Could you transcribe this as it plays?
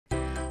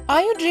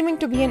Are you dreaming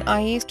to be an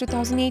IAS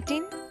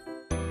 2018?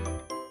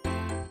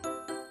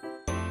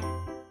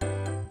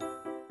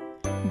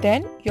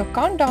 Then your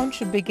countdown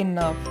should begin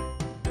now.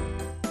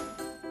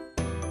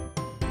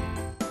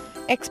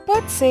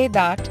 Experts say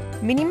that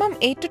minimum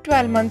 8 to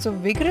 12 months of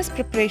vigorous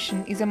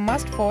preparation is a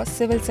must for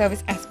civil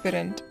service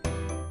aspirant.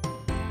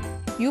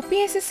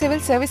 UPSC Civil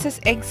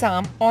Services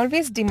exam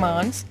always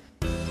demands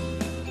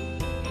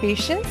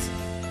patience,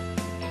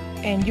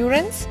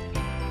 endurance,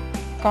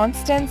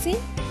 constancy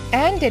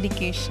and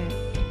dedication.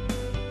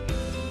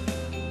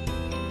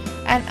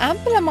 An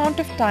ample amount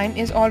of time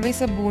is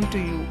always a boon to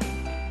you.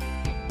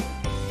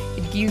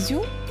 It gives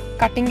you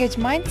cutting-edge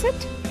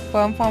mindset,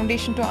 firm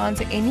foundation to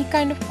answer any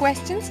kind of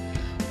questions,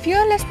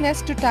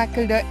 fearlessness to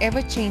tackle the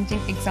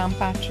ever-changing exam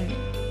pattern.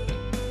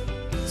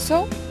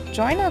 So,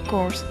 join our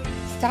course.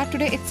 Start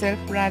today itself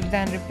rather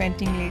than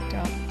repenting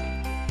later.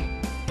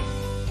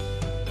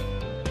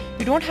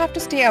 You don't have to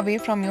stay away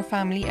from your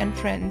family and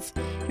friends.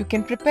 You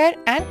can prepare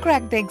and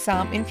crack the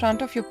exam in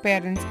front of your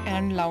parents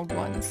and loved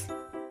ones.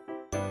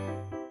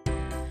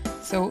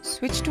 So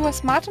switch to a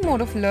smarter mode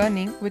of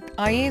learning with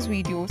IAS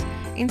videos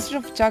instead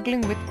of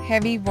juggling with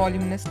heavy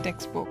voluminous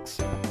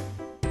textbooks.